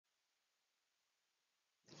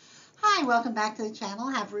Hi, welcome back to the channel,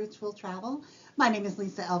 Have Roots Will Travel. My name is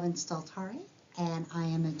Lisa Elvin Staltari, and I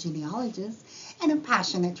am a genealogist and a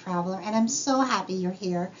passionate traveler, and I'm so happy you're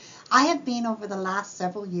here. I have been over the last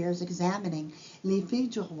several years examining Les Filles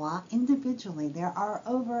du Roi individually. There are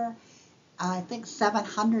over, I think,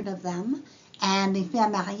 700 of them, and Les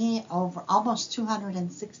Filles Mariées over almost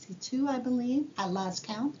 262, I believe, at last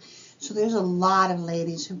count. So there's a lot of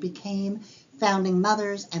ladies who became founding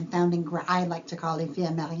mothers and I like to call Les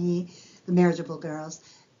Filles Mariées, the marriageable girls,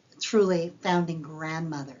 truly founding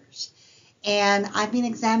grandmothers. And I've been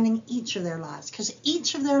examining each of their lives because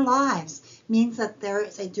each of their lives means that there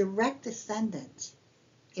is a direct descendant,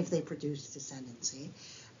 if they produce descendancy,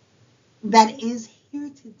 that is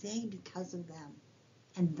here today because of them.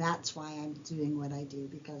 And that's why I'm doing what I do,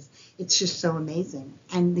 because it's just so amazing.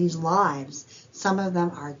 And these lives, some of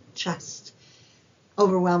them are just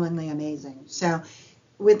overwhelmingly amazing. So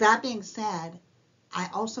with that being said, I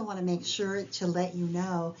also want to make sure to let you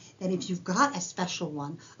know that if you've got a special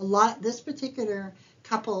one, this particular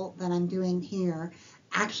couple that I'm doing here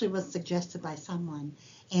actually was suggested by someone.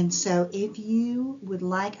 And so if you would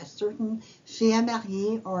like a certain fille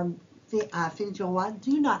mariée or fille du roi,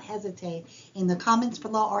 do not hesitate in the comments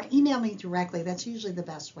below or email me directly. That's usually the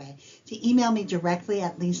best way. To email me directly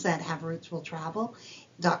at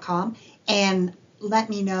lisa@haverootswilltravel.com and let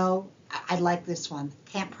me know I'd like this one.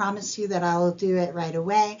 Can't promise you that I will do it right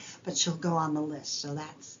away, but she'll go on the list. So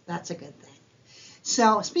that's a good thing.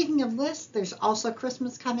 So speaking of lists, there's also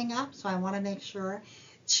Christmas coming up. So I want to make sure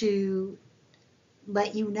to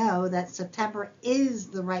let you know that September is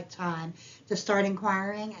the right time to start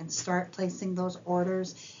inquiring and start placing those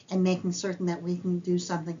orders and making certain that we can do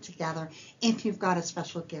something together if you've got a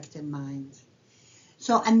special gift in mind.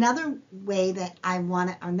 So another thing I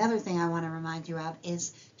want to remind you of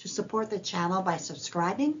is to support the channel by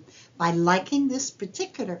subscribing, by liking this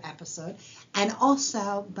particular episode, and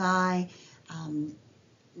also by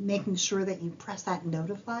making sure that you press that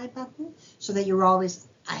notify button so that you're always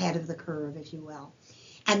ahead of the curve, if you will.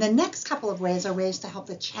 And the next couple of ways are ways to help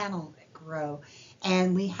the channel grow.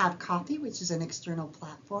 And we have Coffee, which is an external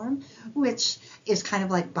platform, which is kind of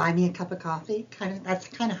like buy me a cup of coffee. That's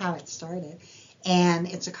kind of how it started. And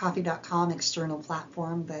it's a coffee.com external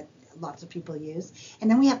platform that lots of people use. And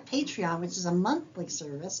then we have Patreon, which is a monthly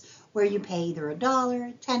service where you pay either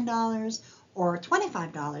 $1, $10, or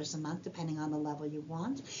 $25 a month, depending on the level you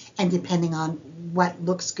want, and depending on what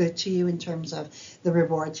looks good to you in terms of the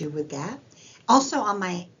rewards you would get. Also on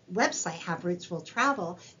my website, Have Roots Will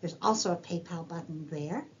Travel, there's also a PayPal button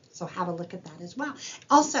there. So have a look at that as well.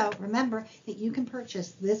 Also, remember that you can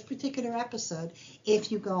purchase this particular episode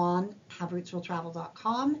if you go on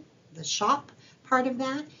haverootswilltravel.com, the shop part of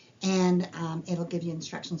that, and it'll give you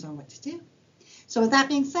instructions on what to do. So with that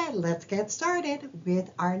being said, let's get started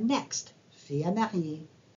with our next Fille Mariée.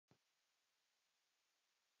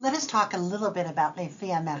 Let us talk a little bit about Les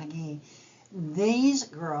Filles Mariées. These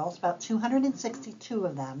girls, about 262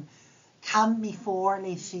 of them, come before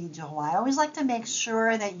Les Filles du Roi. I always like to make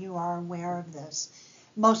sure that you are aware of this.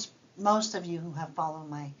 Most of you who have followed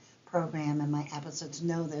my program and my episodes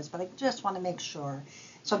know this, but I just want to make sure.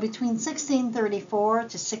 So between 1634 to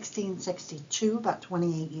 1662, about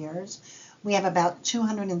 28 years, we have about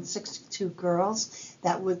 262 girls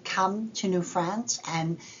that would come to New France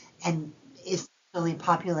and essentially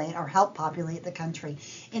populate or help populate the country.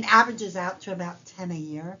 It averages out to about 10 a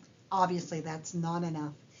year. Obviously, that's not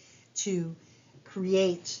enough to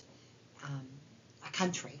create a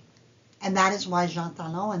country. And that is why Jean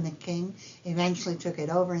Talon and the king eventually took it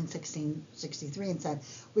over in 1663 and said,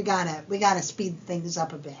 we gotta speed things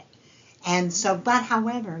up a bit. And so, but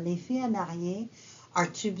however, Les Filles Mariées are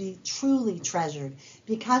to be truly treasured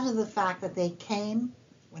because of the fact that they came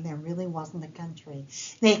when there really wasn't a country.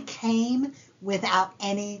 They came without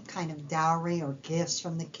any kind of dowry or gifts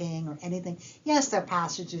from the king or anything. Yes, their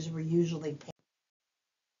passages were usually paid.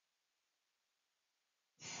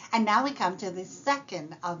 And now we come to the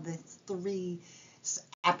second of the three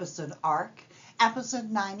episode arc,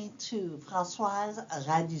 episode 92, Francoise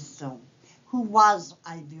Radisson, who was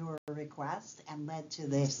a viewer request and led to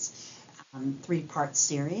this three-part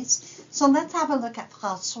series. So let's have a look at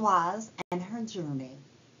Francoise and her journey.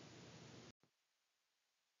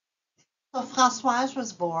 So Francoise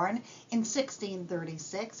was born in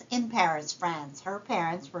 1636 in Paris, France. Her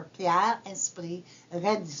parents were Pierre Esprit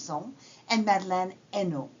Radisson and Madeleine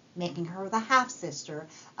Hainaut, making her the half-sister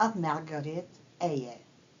of Marguerite Hayet.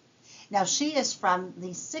 Now, she is from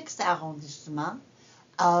the 6th arrondissement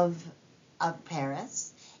of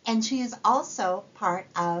Paris, And she is also part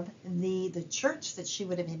of the church that she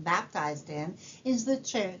would have been baptized in, is the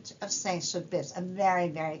Church of Saint-Sulpice, a very,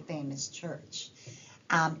 very famous church.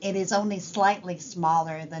 It is only slightly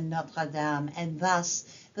smaller than Notre Dame, and thus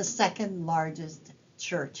the second largest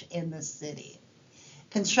church in the city.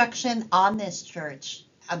 Construction on this church,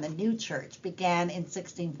 on the new church, began in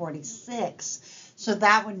 1646. So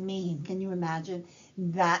that would mean, can you imagine,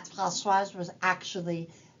 that Francoise was actually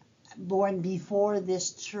born before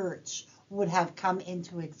this church would have come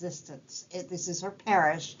into existence. This is her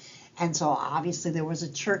parish, and so obviously there was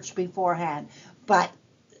a church beforehand, but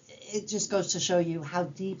it just goes to show you how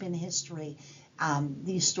deep in history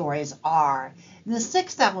these stories are. The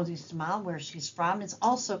 6th arrondissement, where she's from, is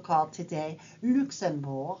also called today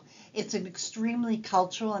Luxembourg. It's an extremely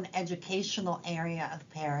cultural and educational area of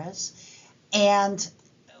Paris. And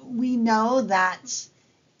we know that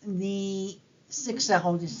the 6th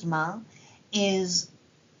arrondissement is,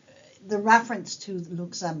 the reference to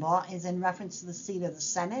Luxembourg is in reference to the seat of the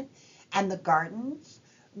Senate and the gardens,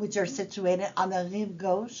 which are situated on the rive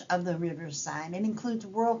gauche of the River Seine. It includes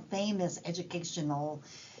world-famous educational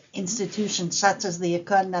institutions such as the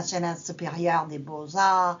École nationale supérieure des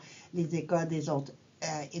beaux-arts, les Écoles des hautes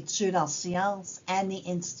études en sciences, and the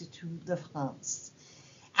Institut de France,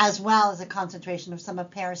 as well as a concentration of some of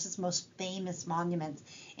Paris's most famous monuments,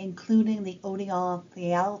 including the Odéon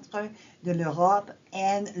Théâtre de l'Europe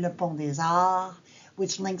and Le Pont des Arts,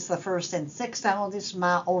 which links the 1st and 6th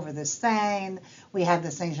arrondissement over the Seine. We have the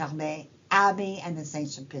Saint-Germain Abbey and the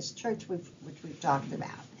Saint-Sulpice Church, which we've talked about.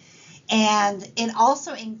 And it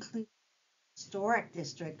also includes the historic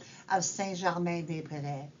district of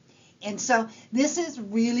Saint-Germain-des-Prés. And so this is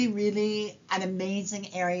really, really an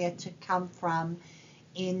amazing area to come from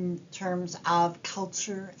in terms of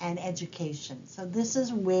culture and education. So this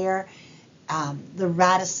is where the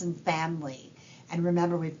Radisson family, and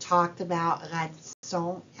remember we've talked about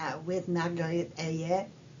Radisson with Marguerite Hayet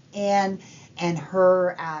and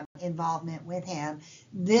her involvement with him.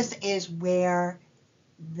 This is where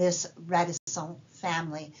this Radisson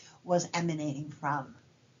family was emanating from.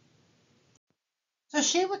 So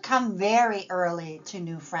she would come very early to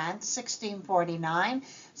New France, 1649.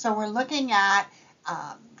 So we're looking at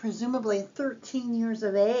presumably 13 years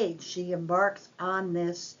of age. She embarks on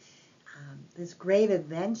this great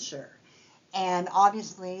adventure. And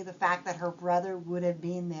obviously the fact that her brother would have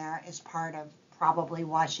been there is part of probably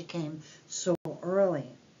why she came so early.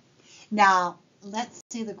 Now, let's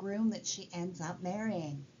see the groom that she ends up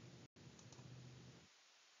marrying.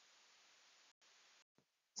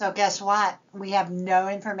 So guess what? We have no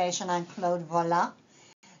information on Claude Volant.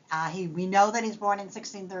 We know that he's born in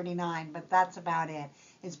 1639, but that's about it.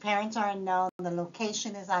 His parents are unknown, the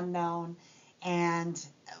location is unknown, and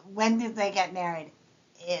when did they get married?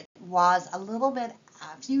 It was a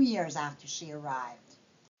few years after she arrived.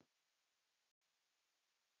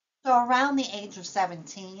 So around the age of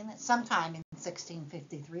 17, sometime in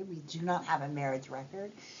 1653, we do not have a marriage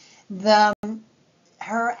record,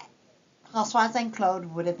 her Françoise and Claude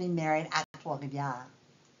would have been married at Trois-Rivières.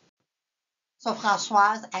 So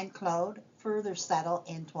Françoise and Claude further settle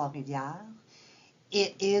in Trois-Rivières.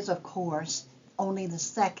 It is, of course, only the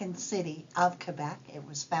second city of Quebec. It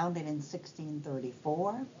was founded in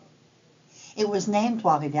 1634. It was named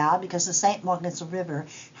Trois-Rivières because the St. Maurice River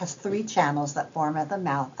has 3 channels that form at the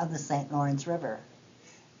mouth of the St. Lawrence River.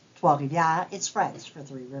 Trois-Rivières is French for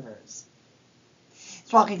 3 rivers.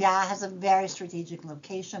 Trois-Rivières has a very strategic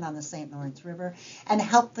location on the St. Lawrence River and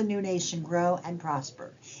helped the new nation grow and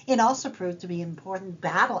prosper. It also proved to be an important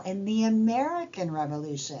battle in the American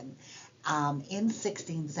Revolution. In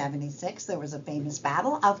 1676, there was a famous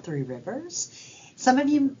battle of 3 rivers. Some of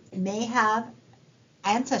you may have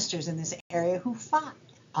ancestors in this area who fought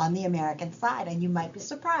on the American side, and you might be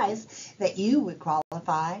surprised that you would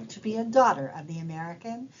qualify to be a daughter of the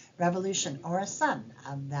American Revolution or a son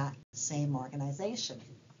of that same organization.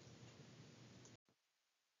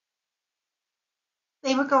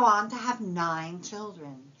 They would go on to have 9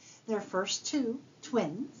 children. Their first 2,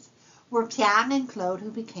 twins, were Pierre and Claude,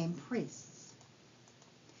 who became priests.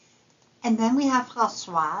 And then we have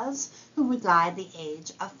Françoise, who would die at the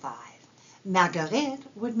age of 5. Marguerite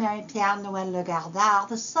would marry Pierre Noël Legardeur,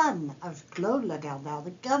 the son of Claude Legardeur, the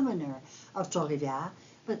governor of Trois-Rivières,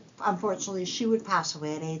 but unfortunately she would pass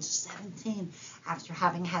away at age 17 after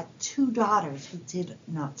having had 2 daughters who did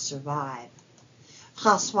not survive.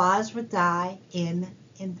 Françoise would die in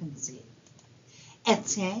infancy.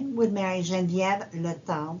 Etienne would marry Geneviève Le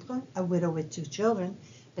Tendre, a widow with 2 children,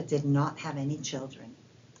 but did not have any children.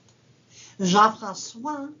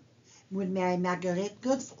 Jean-François would marry Marguerite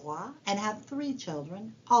Godefroy and have 3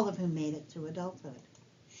 children, all of whom made it to adulthood.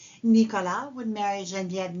 Nicolas would marry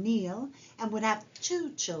Geneviève Neal and would have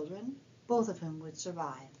 2 children, both of whom would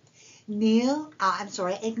survive.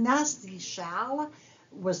 Ignace de Charles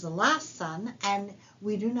was the last son, and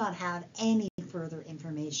we do not have any further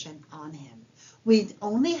information on him. We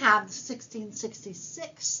only have the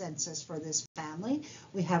 1666 census for this family.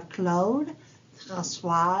 We have Claude,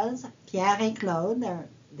 Francoise, Pierre and Claude,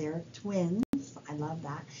 they're twins, I love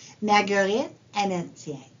that, Marguerite, and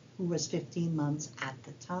Etienne, who was 15 months at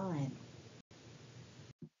the time.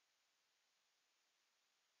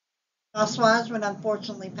 Francoise would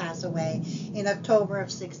unfortunately pass away in October of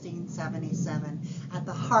 1677 at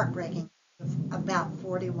the heartbreaking age of about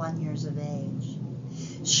 41 years of age.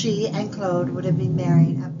 She and Claude would have been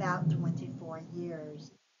married about 24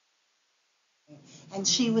 years, and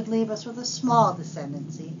she would leave us with a small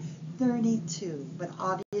descendancy, 32, but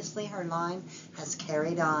obviously her line has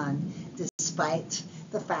carried on despite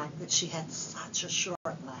the fact that she had such a short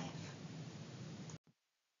life.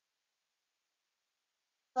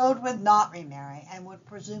 Claude would not remarry and would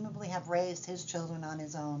presumably have raised his children on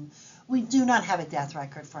his own. We do not have a death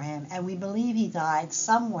record for him, and we believe he died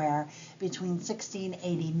somewhere between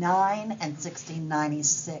 1689 and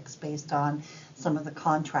 1696 based on some of the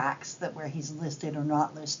contracts that where he's listed or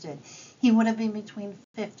not listed. He would have been between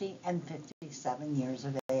 50 and 57 years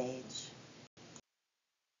of age.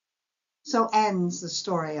 So ends the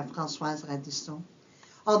story of Francoise Radisson.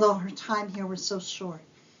 Although her time here was so short,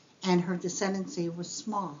 and her descendancy was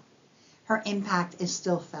small, her impact is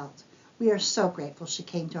still felt. We are so grateful she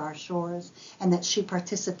came to our shores and that she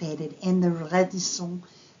participated in the Radisson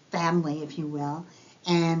family, if you will,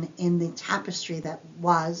 and in the tapestry that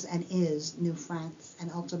was and is New France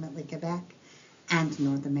and ultimately Quebec and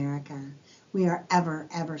North America. We are ever,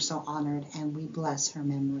 ever so honored, and we bless her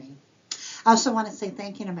memory. I also want to say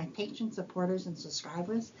thank you to my patrons, supporters, and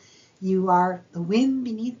subscribers. You are the wind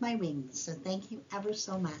beneath my wings, so thank you ever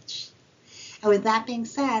so much. And with that being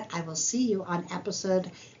said, I will see you on episode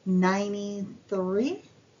 93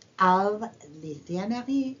 of Les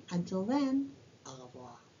Thieneries. Until then.